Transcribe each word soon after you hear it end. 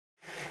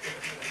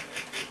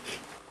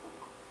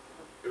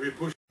Have you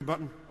pushed the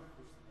button?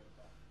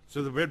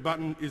 So the red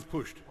button is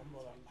pushed. I'm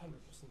not 100%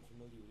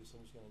 familiar with this,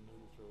 I'm just going to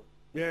noodle through it.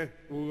 Yeah,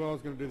 well I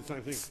was going to do the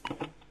same thing.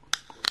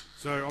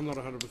 So I'm not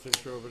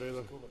 100% sure of it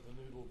either. Call it the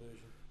noodle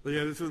version. But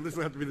yeah, this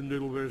will have to be the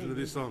noodle version of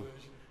this song.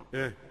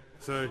 Yeah,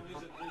 so...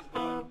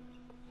 Ode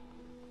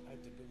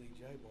to Billy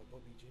Jo by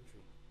Bobby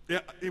Gentry. Yeah,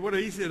 what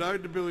he said,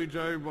 Ode to Billy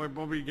Jo by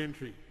Bobby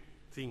Gentry.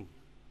 Sing.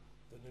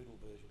 The noodle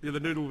version. Yeah,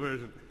 the noodle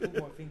version. Pull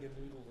my finger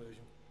noodle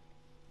version.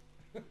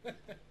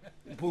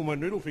 Pull my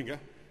noodle finger?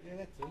 Yeah,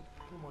 that's it.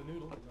 Pull my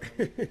noodle.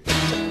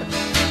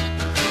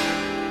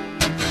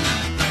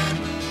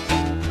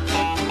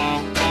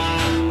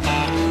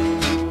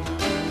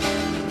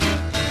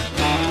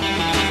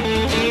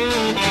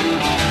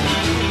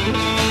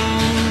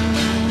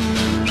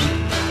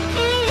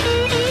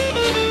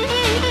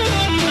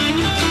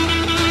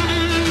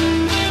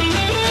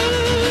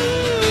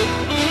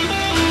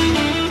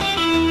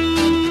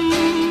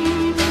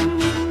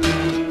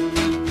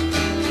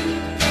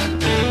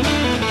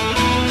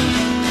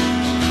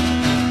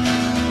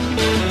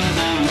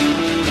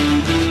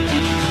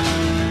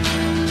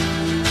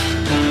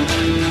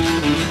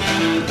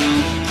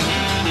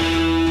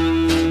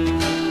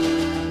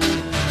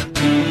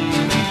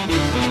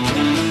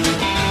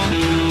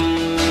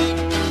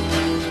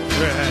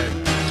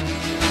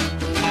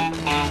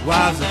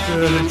 Was the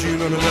 3rd of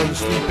June on another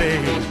sleepy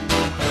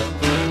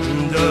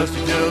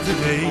dusty Delta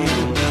day.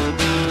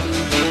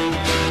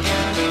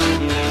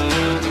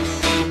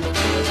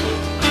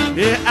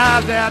 Yeah, I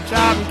was out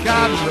chopping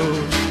cotton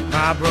wood.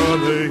 My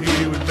brother,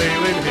 he was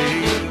baling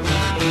hay.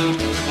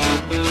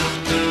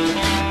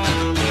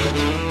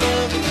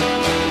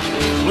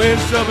 When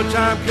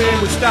summertime came,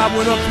 we stopped,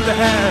 went up to the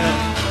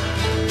house.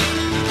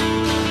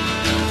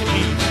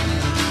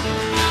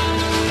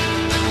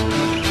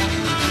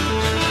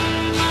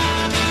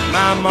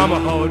 My mama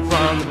hauled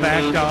from the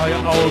back door, you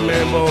old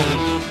man boy,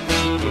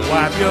 to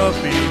wipe your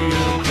feet.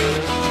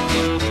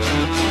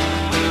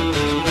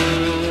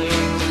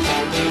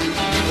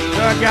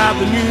 I got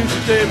the news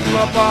today from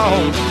up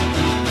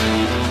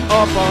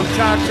on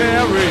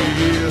Cocktail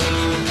Radio.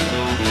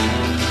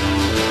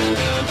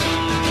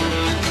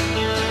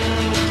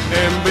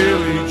 And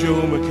Billy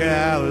Joe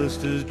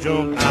McAllister's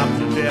jumped out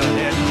the devil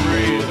at the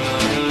rail.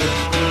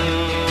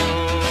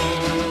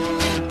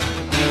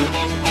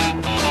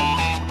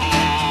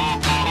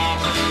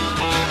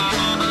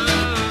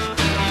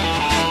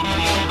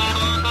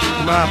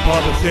 My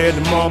papa said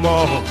to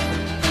mama,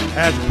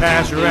 had to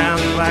pass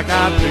around like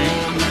I'd be.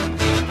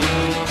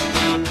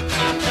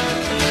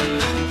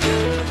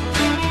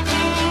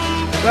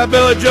 But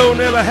Billy Joe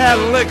never had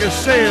a lick of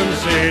sense,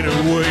 said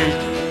away,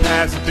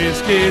 pass the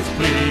biscuits,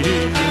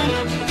 please.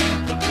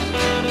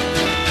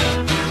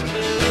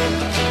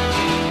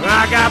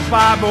 I got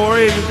 5 more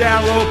acres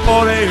down low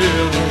Port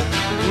Hill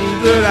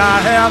that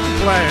I have to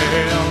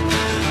plant.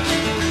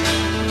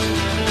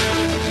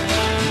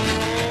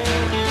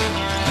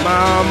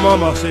 My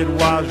mama said,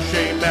 why was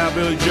ashamed about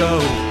Billy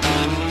Joe?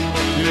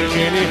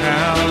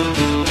 Anyhow,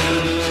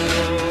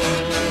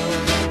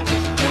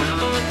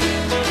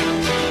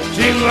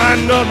 seems like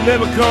nothing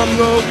ever come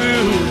no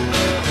good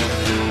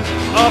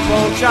up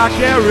on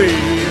Chockary.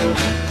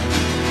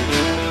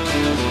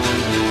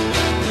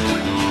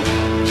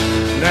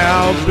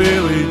 Now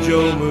Billy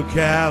Joe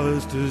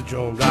McAllister's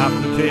joined off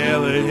the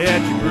tail of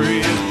Hetchy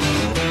Bridge.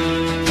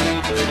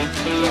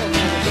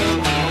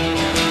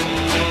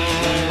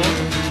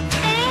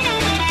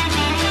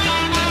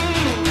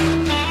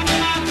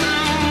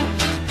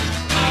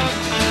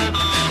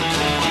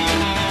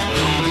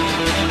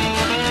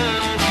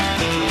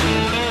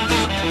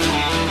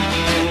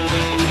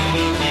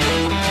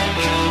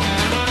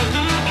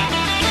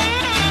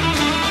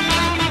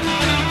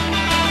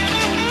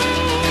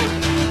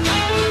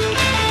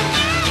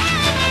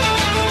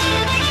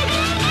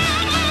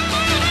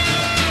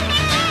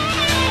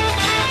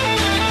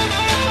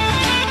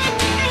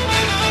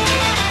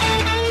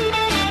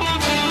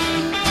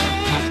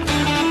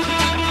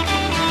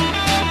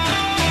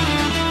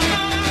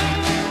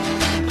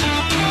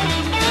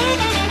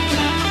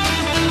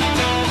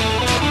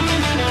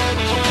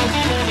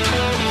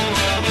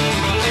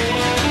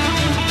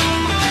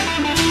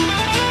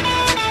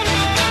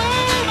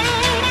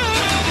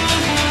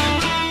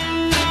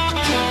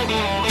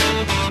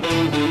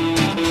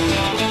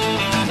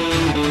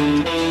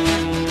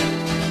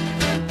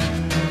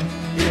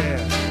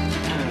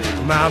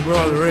 My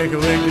brother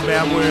recollected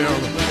that well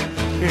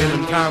in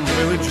them time of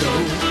Billy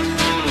Joe.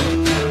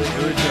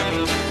 Billy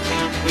Joe.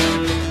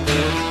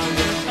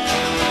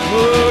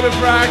 Put it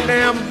right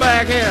down the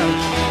back end.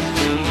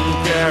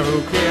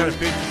 Carroll County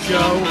Picture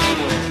Show.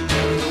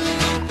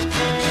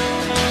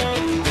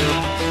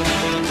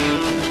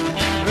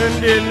 And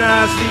didn't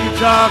I see you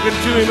talking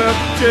to him up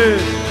to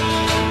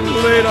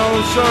church late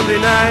on Sunday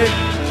night?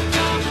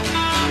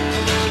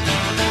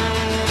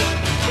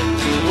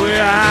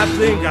 Well, I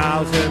think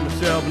I'll send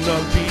myself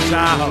another piece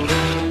out,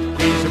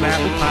 piece of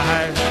apple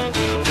pie.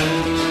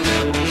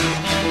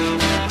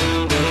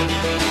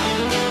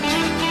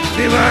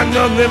 Seems like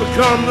nothing ever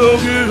come no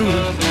good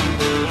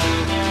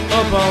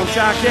up on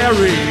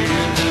Chicory.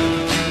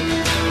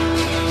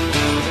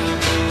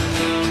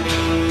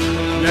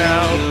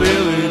 Now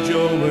Billy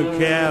Joe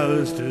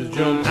McAllister's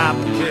jumped out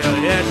the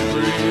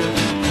Tallahatchie.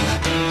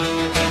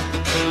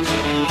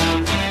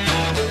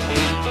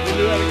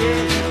 Do that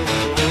again.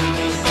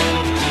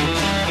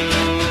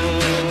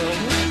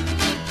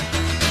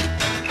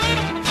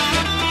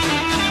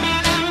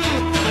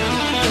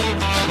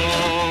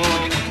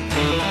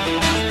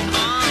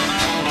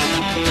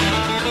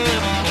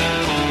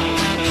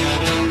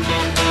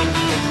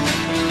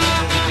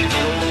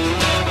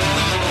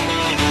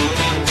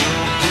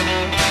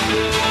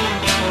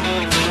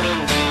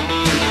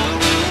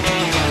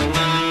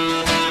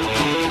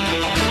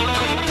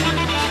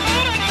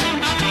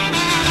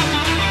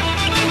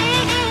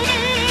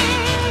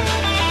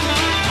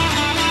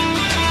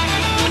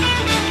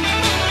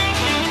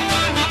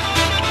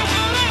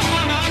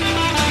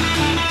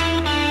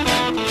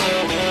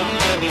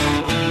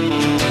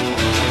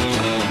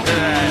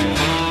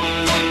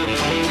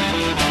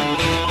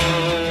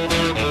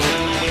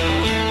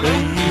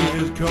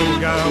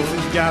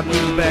 He's got me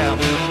back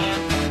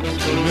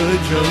for Billy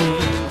Joe.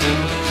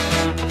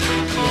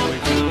 Where we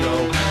go?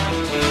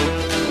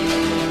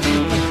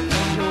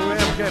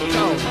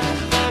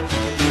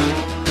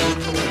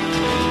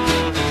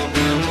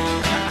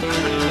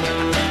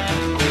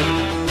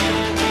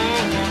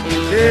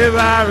 The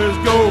virus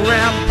go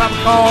round Papa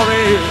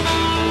Corey,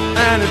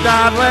 and it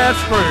died last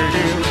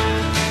spring.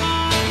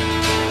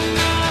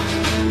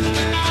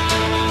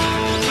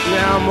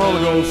 Now I'm only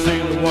gonna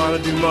seem to wanna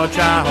do much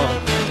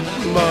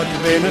much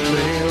of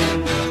anything.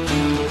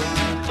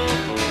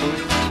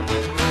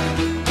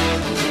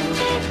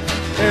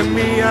 And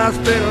me, I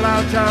spent a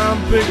lot of time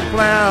picking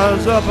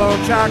flowers up on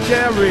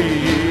Chicory.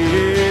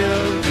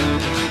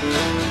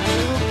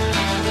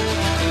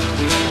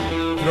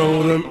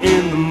 Throw them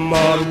in the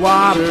mud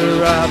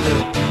water out the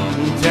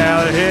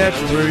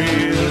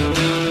Tallahatchie.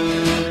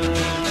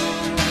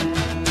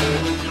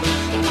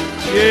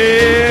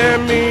 Yeah,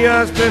 me,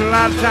 I spent a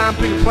lot of time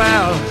picking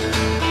flowers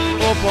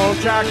up on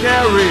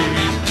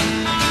Chicory.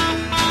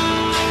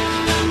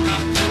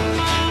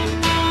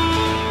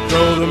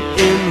 Throw them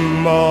in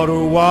the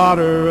muddy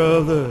water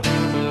of the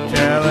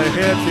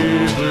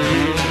Tallahatchie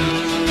Breeze.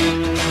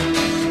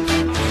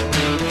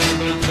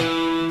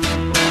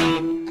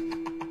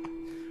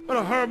 What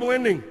a horrible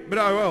ending, but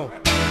I will.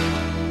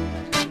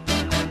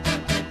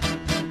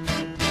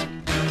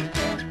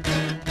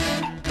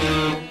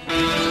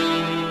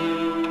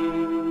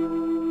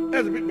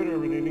 That's a bit better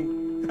of an ending.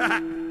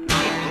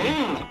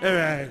 All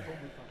right.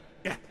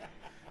 Yeah.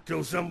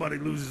 Till somebody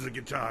loses a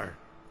guitar.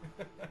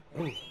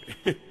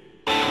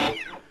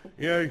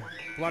 Yeah,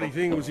 bloody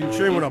thing was in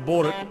tune when I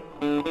bought it.